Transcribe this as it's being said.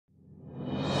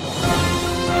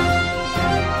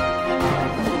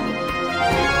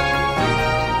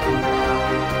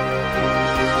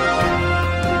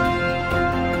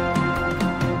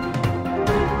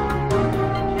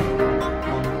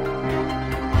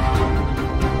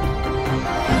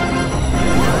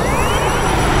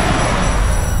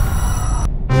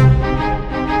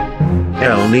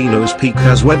Nino's peak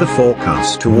as weather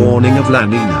forecast to warning of La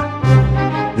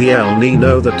Nina. The El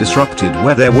Nino that disrupted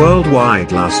weather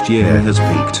worldwide last year has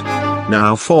peaked.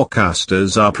 Now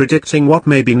forecasters are predicting what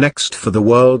may be next for the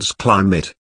world's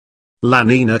climate. La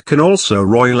Nina can also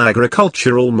roil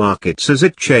agricultural markets as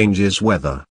it changes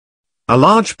weather. A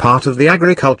large part of the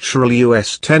agricultural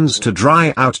US tends to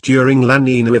dry out during La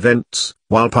Nina events,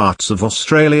 while parts of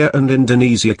Australia and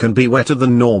Indonesia can be wetter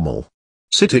than normal.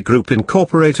 Citigroup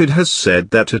Inc has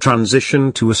said that a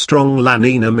transition to a strong La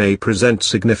Nina may present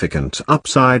significant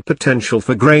upside potential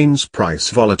for grains price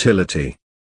volatility.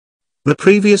 The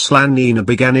previous La Nina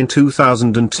began in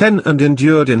 2010 and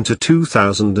endured into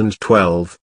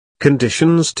 2012.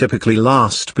 Conditions typically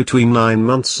last between 9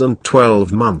 months and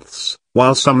 12 months,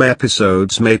 while some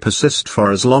episodes may persist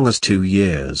for as long as 2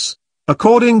 years.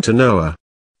 According to NOAA,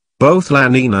 both La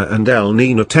Nina and El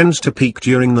Nino tend to peak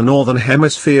during the Northern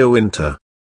Hemisphere winter.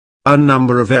 A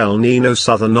number of El Nino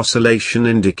southern oscillation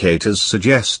indicators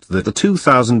suggest that the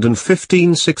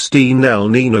 2015-16 El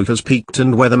Nino has peaked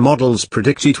and weather models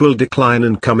predict it will decline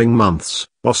in coming months,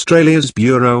 Australia's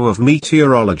Bureau of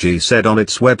Meteorology said on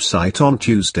its website on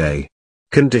Tuesday.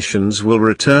 Conditions will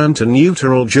return to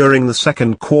neutral during the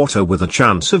second quarter with a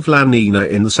chance of La Nina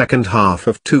in the second half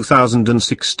of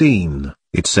 2016,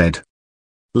 it said.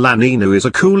 La Nina is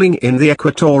a cooling in the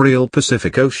equatorial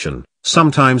Pacific Ocean,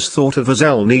 sometimes thought of as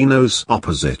El Nino's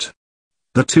opposite.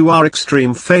 The two are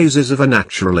extreme phases of a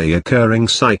naturally occurring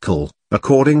cycle,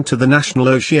 according to the National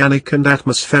Oceanic and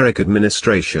Atmospheric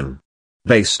Administration.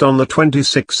 Based on the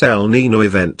 26 El Nino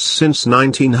events since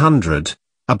 1900,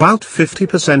 about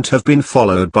 50% have been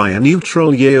followed by a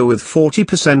neutral year with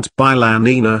 40% by La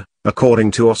Nina,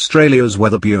 according to Australia's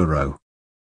Weather Bureau.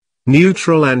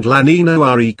 Neutral and La Nina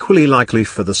are equally likely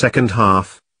for the second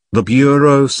half, the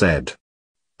Bureau said.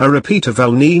 A repeat of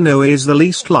El Nino is the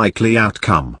least likely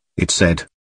outcome, it said.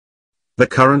 The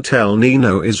current El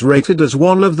Nino is rated as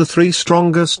one of the 3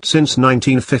 strongest since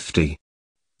 1950.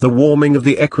 The warming of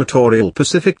the equatorial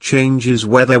Pacific changes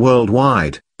weather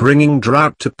worldwide, bringing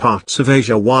drought to parts of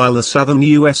Asia while the southern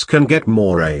US can get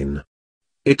more rain.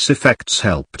 Its effects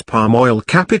helped palm oil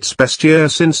cap its best year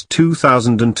since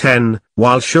 2010,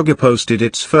 while sugar posted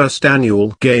its first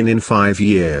annual gain in 5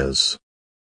 years.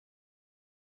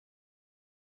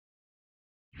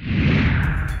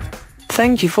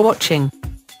 Thank you for watching.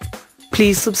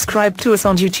 Please subscribe to us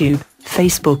on YouTube,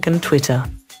 Facebook and Twitter.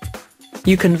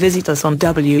 You can visit us on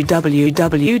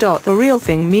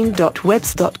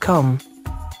www.therealthingmean.webs.com.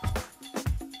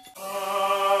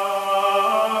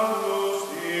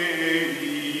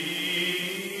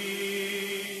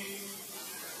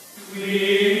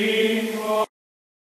 We